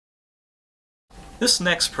This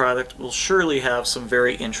next product will surely have some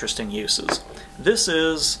very interesting uses. This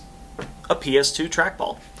is a PS2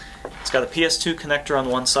 trackball. It's got a PS2 connector on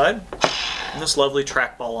one side and this lovely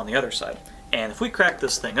trackball on the other side. And if we crack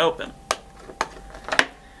this thing open,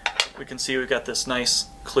 we can see we've got this nice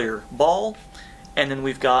clear ball, and then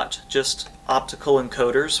we've got just optical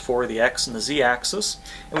encoders for the X and the Z axis,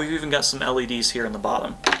 and we've even got some LEDs here in the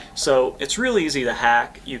bottom. So it's really easy to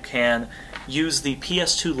hack. You can use the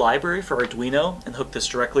PS2 library for Arduino and hook this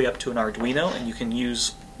directly up to an Arduino, and you can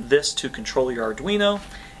use this to control your Arduino.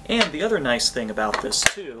 And the other nice thing about this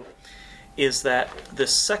too is that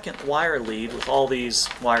this second wire lead with all these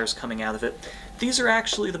wires coming out of it, these are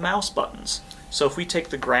actually the mouse buttons. So if we take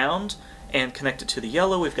the ground and connect it to the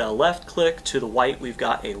yellow, we've got a left click, to the white we've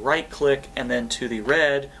got a right click, and then to the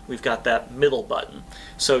red we've got that middle button.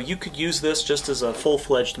 So you could use this just as a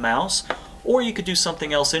full-fledged mouse, or you could do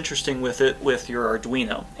something else interesting with it with your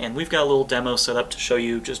Arduino. And we've got a little demo set up to show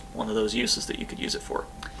you just one of those uses that you could use it for.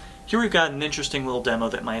 Here we've got an interesting little demo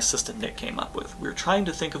that my assistant Nick came up with. We were trying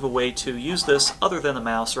to think of a way to use this other than a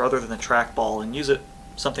mouse or other than a trackball and use it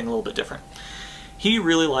something a little bit different. He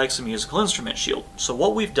really likes a musical instrument shield. So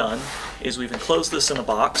what we've done is we've enclosed this in a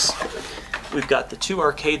box. We've got the two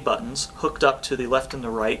arcade buttons hooked up to the left and the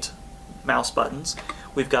right mouse buttons.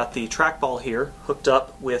 We've got the trackball here hooked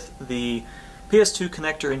up with the PS2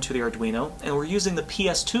 connector into the Arduino, and we're using the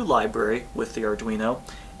PS2 library with the Arduino,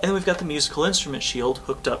 and then we've got the musical instrument shield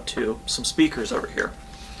hooked up to some speakers over here.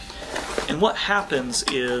 And what happens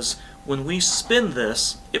is when we spin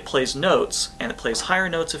this, it plays notes, and it plays higher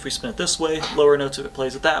notes if we spin it this way, lower notes if it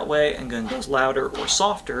plays it that way, and then goes louder or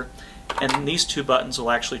softer, and these two buttons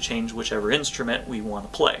will actually change whichever instrument we want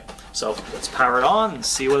to play. So let's power it on and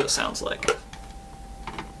see what it sounds like.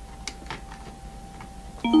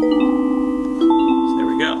 So there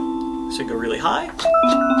we go. So you can go really high,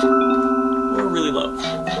 or really low.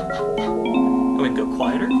 And we can go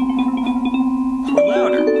quieter, or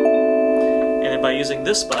louder. And then by using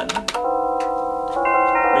this button,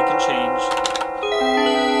 we can change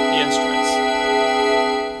the instruments.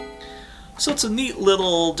 So it's a neat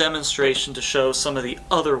little demonstration to show some of the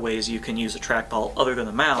other ways you can use a trackball other than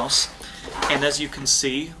a mouse. And as you can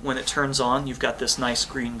see, when it turns on, you've got this nice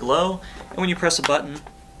green glow, and when you press a button,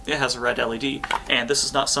 it has a red LED. And this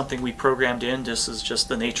is not something we programmed in, this is just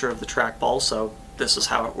the nature of the trackball, so this is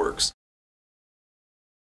how it works.